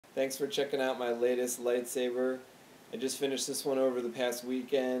Thanks for checking out my latest lightsaber. I just finished this one over the past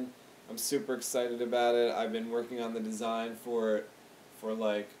weekend. I'm super excited about it. I've been working on the design for it for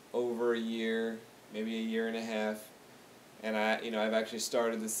like over a year, maybe a year and a half. And I've actually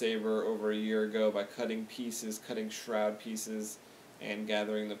started the saber over a year ago by cutting pieces, cutting shroud pieces, and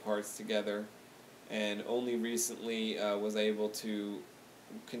gathering the parts together. And only recently was I able to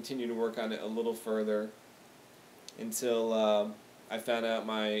continue to work on it a little further until I found out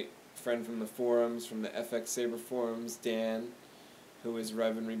my friend from the forums, from the FX Saber forums, Dan, who is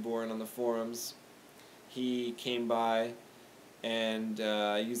Revan Reborn on the forums, he came by and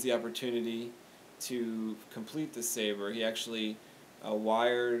used the opportunity to complete the saber. He actually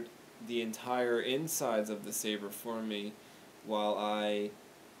wired the entire insides of the saber for me while I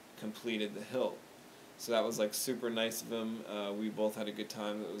completed the hilt. So that was like super nice of him. We both had a good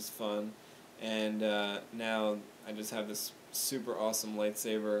time. It was fun. And now I just have this super awesome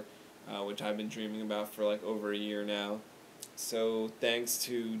lightsaber, which I've been dreaming about for like over a year now. So thanks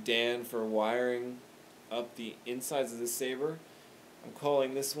to Dan for wiring up the insides of the saber. I'm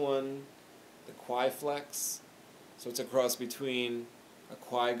calling this one the Qui-Flex. So it's a cross between a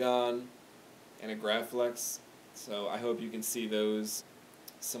Qui-Gon and a Graflex. So I hope you can see those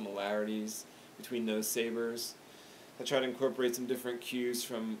similarities between those sabers. I try to incorporate some different cues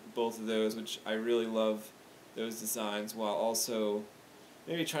from both of those, which I really love those designs, while also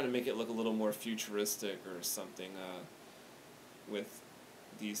maybe trying to make it look a little more futuristic or something with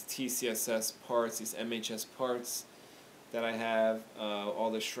these TCSS parts, these MHS parts that I have,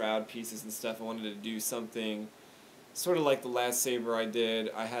 all the shroud pieces and stuff. I wanted to do something sort of like the last saber I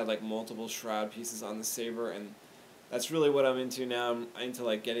did. I had like multiple shroud pieces on the saber, and that's really what I'm into now. I'm into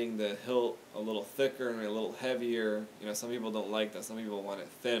like getting the hilt a little thicker and a little heavier. You know, some people don't like that. Some people want it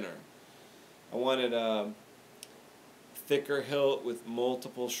thinner. I wanted a thicker hilt with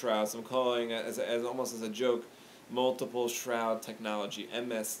multiple shrouds. I'm calling it, as almost as a joke, multiple shroud technology,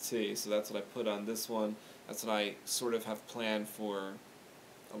 MST. So that's what I put on this one. That's what I sort of have planned for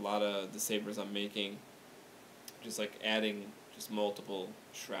a lot of the sabers I'm making. Just like adding just multiple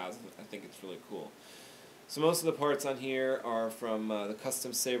shrouds. I think it's really cool. So most of the parts on here are from the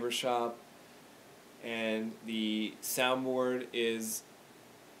Custom Saber Shop, and the soundboard is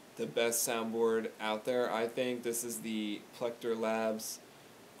the best soundboard out there, I think. This is the Plector Labs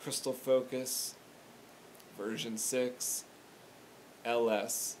Crystal Focus version 6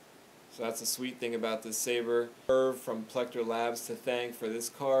 LS. So that's a sweet thing about this saber. Irv from Plector Labs to thank for this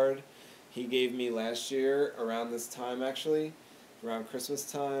card. He gave me last year around this time, actually, around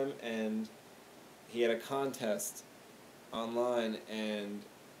Christmas time, and he had a contest online, and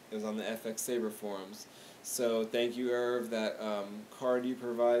it was on the FX Saber forums. So thank you, Irv. That card you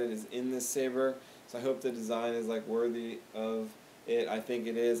provided is in this saber. So I hope the design is like worthy of it. I think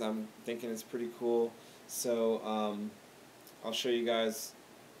it is. I'm thinking it's pretty cool. So I'll show you guys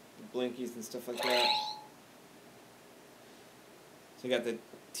the blinkies and stuff like that. So you got the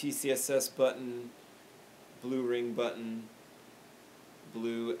TCSS button, blue ring button,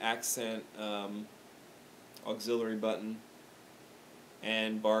 blue accent auxiliary button,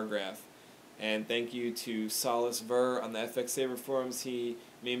 and bar graph. And thank you to Solace Ver on the FX Saber forums. He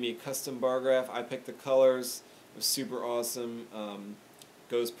made me a custom bar graph. I picked the colors. It was super awesome.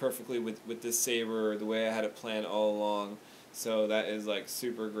 Goes perfectly with this saber the way I had it planned all along. So that is like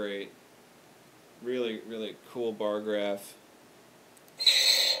super great. Really, really cool bar graph.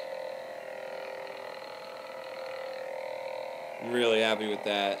 I'm really happy with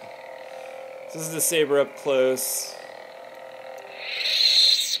that. This is the saber up close.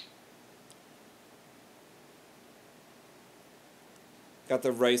 Got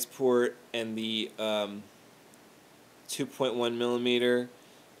the rice port and the 2.1 millimeter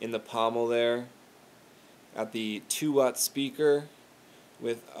in the pommel there. Got the 2-watt speaker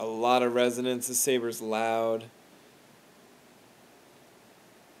with a lot of resonance. The saber's loud.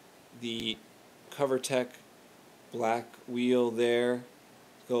 The CoverTech black wheel there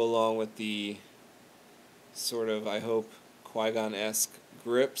go along with the sort of, I hope, Qui-Gon-esque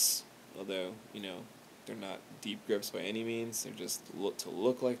grips, although, you know, they're not deep grips by any means. They're just to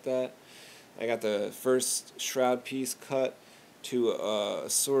look like that. I got the first shroud piece cut to a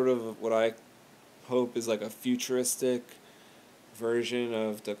sort of what I hope is like a futuristic version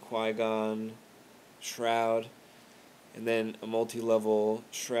of the Qui-Gon shroud, and then a multi-level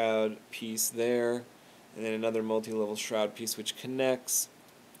shroud piece there, and then another multi-level shroud piece which connects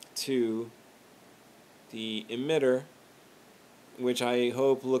to the emitter, which I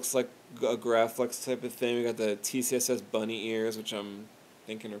hope looks like a Graflex type of thing. We got the TCSS bunny ears, which I'm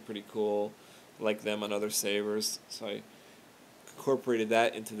thinking are pretty cool, like them on other sabers. So I incorporated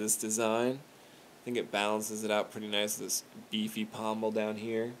that into this design. I think it balances it out pretty nice, this beefy pommel down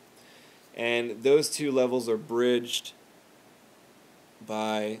here. And those two levels are bridged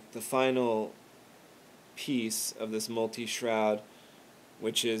by the final piece of this multi-shroud,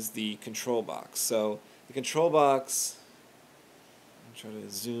 which is the control box. So the control box, I'm trying to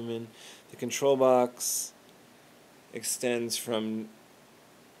zoom in, the control box extends from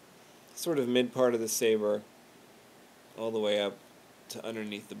sort of mid part of the saber all the way up to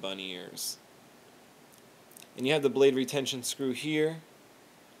underneath the bunny ears. And you have the blade retention screw here.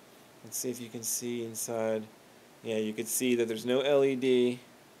 Let's see if you can see inside. Yeah, you can see that there's no LED.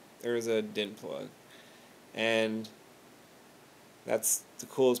 There is a DIN plug. And that's the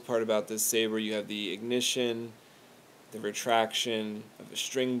coolest part about this saber. You have the ignition, the retraction of a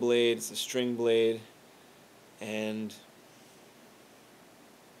string blade. It's a string blade. And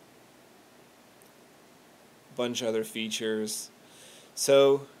a bunch of other features.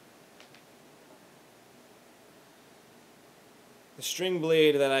 So the string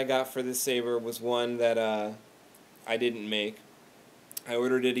blade that I got for this saber was one that I didn't make. I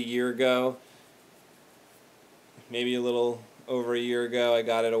ordered it a year ago, maybe a little over a year ago. I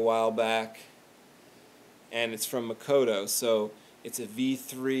got it a while back, and it's from Makoto. So it's a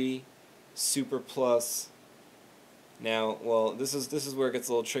V3 Super Plus. Now, well, this is where it gets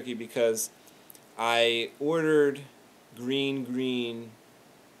a little tricky, because I ordered green,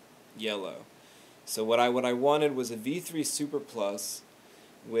 yellow. So what I wanted was a V3 Super Plus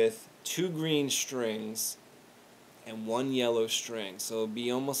with 2 green strings and 1 yellow string. So it would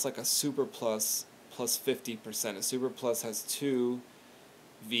be almost like a Super Plus plus 50%. A Super Plus has 2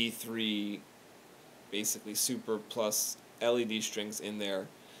 V3, basically Super Plus LED strings in there.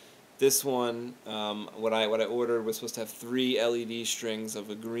 This one, what I ordered was supposed to have 3 LED strings of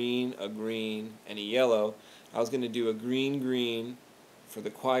a green, and a yellow. I was going to do a green for the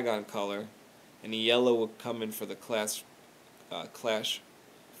Qui-Gon color, and the yellow would come in for the Clash Flash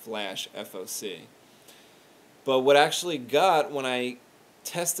FOC. But what I actually got when I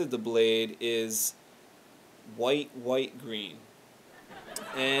tested the blade is white, green.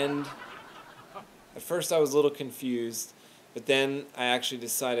 And at first I was a little confused, but then I actually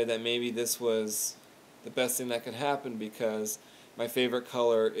decided that maybe this was the best thing that could happen, because my favorite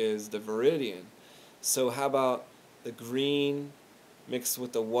color is the Viridian. So how about the green mixed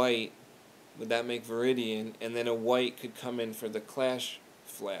with the white? Would that make Viridian? And then a white could come in for the Clash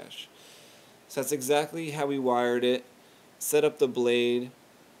Flash. So that's exactly how we wired it. Set up the blade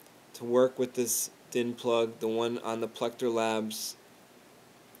to work with this DIN plug, the one on the Plector Labs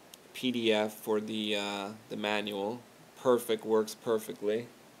PDF for the manual. Perfect, works perfectly.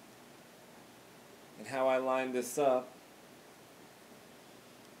 And how I line this up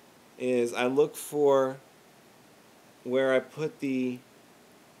is I look for where I put the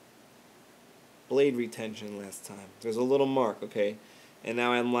blade retention last time. There's a little mark, okay? And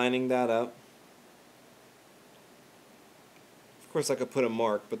now I'm lining that up. Of course I could put a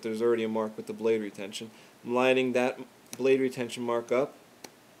mark, but there's already a mark with the blade retention. I'm lining that blade retention mark up,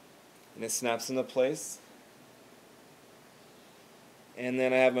 and it snaps into place. And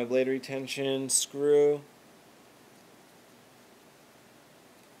then I have my blade retention screw.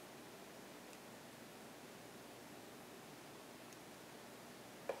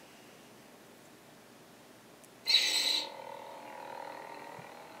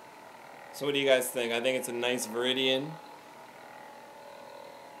 So what do you guys think? I think it's a nice Viridian.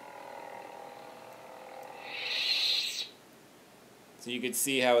 So you can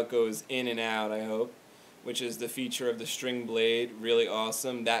see how it goes in and out, I hope, which is the feature of the string blade. Really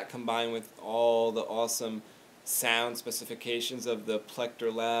awesome. That combined with all the awesome sound specifications of the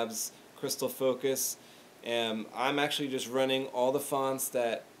Plector Labs Crystal Focus. I'm actually just running all the fonts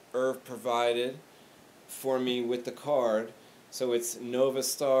that Irv provided for me with the card. So it's Nova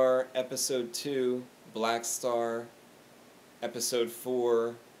Star, Episode 2, Black Star, Episode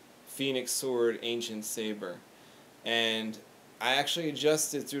 4, Phoenix Sword, Ancient Saber. And I actually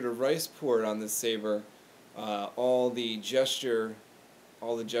adjusted through the rice port on this saber all the gesture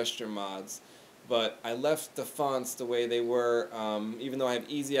mods, but I left the fonts the way they were. Even though I have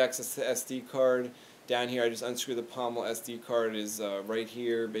easy access to SD card down here, I just unscrew the pommel. SD card is right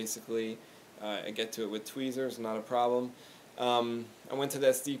here, basically. I get to it with tweezers, not a problem. I went to the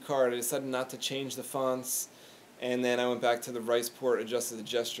SD card. I decided not to change the fonts. And then I went back to the rice port, adjusted the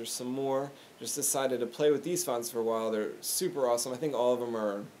gesture some more. Just decided to play with these fonts for a while. They're super awesome. I think all of them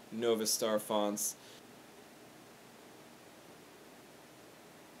are Nova Star fonts.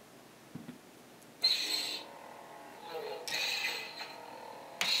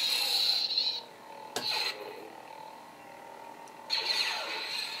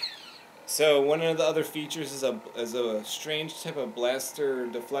 So one of the other features is a strange type of blaster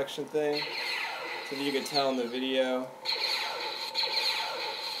deflection thing. So that you can tell in the video.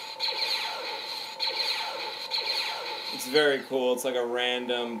 It's very cool. It's like a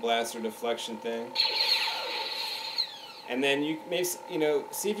random blaster deflection thing. And then you may,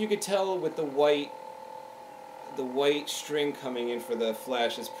 see if you could tell with the white string coming in for the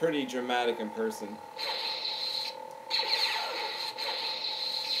flash. It's pretty dramatic in person.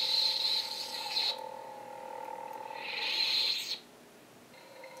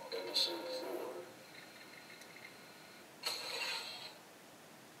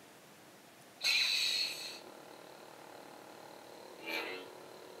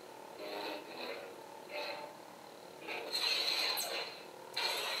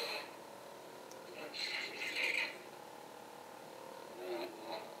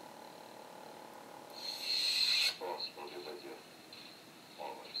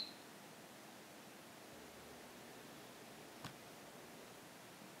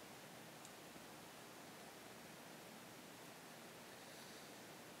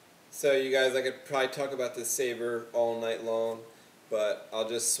 So you guys, I could probably talk about this saber all night long, but I'll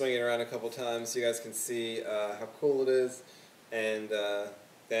just swing it around a couple times so you guys can see how cool it is, and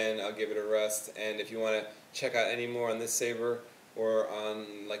then I'll give it a rest. And if you want to check out any more on this saber or on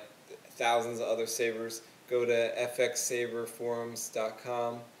like thousands of other sabers, go to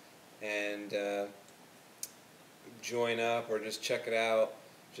fxsaberforums.com and join up or just check it out.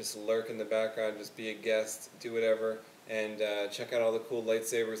 Just lurk in the background, just be a guest, do whatever. And check out all the cool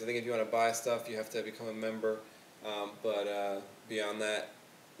lightsabers. I think if you want to buy stuff, you have to become a member. But beyond that,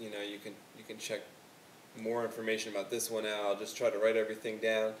 you can check more information about this one out. I'll just try to write everything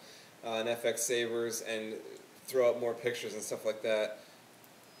down on FX Sabers and throw up more pictures and stuff like that.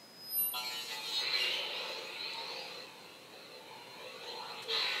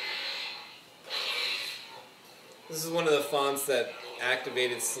 This is one of the fonts that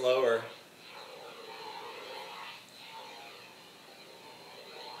activated slower.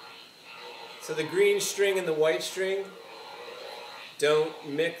 So the green string and the white string don't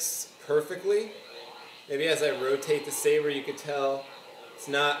mix perfectly. Maybe as I rotate the saber you could tell it's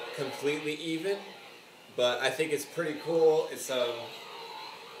not completely even, but I think it's pretty cool. It's a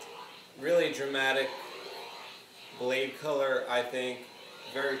really dramatic blade color, I think.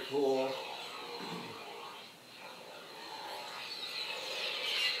 Very cool.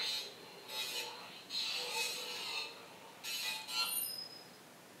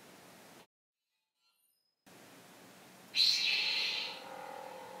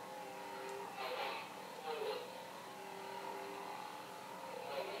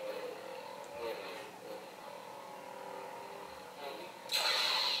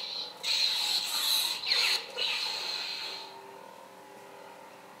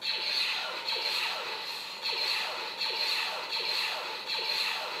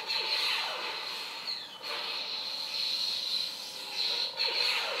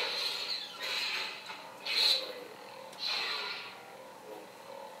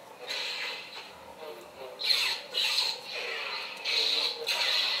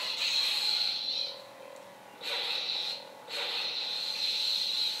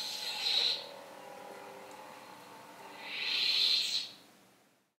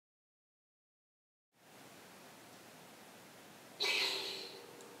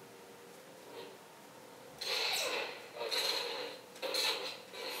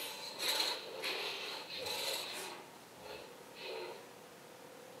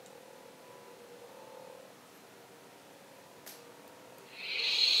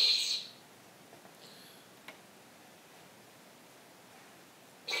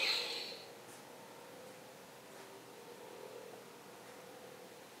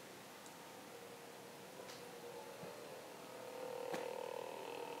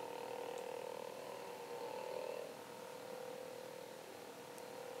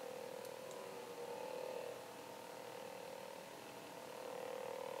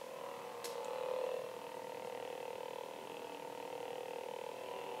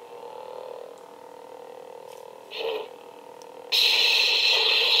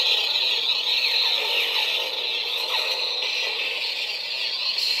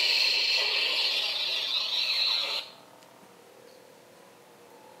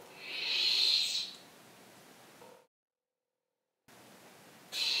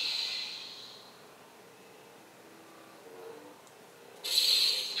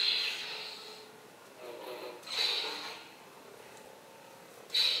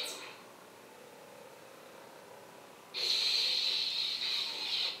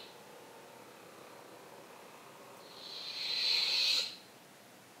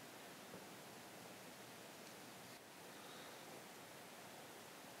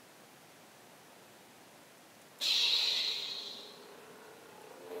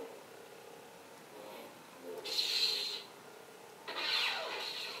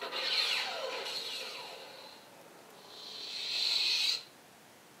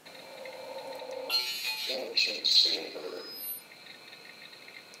 ancient saber.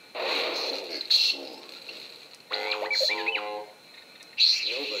 Phoenix sword.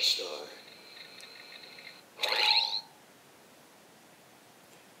 Silver Star.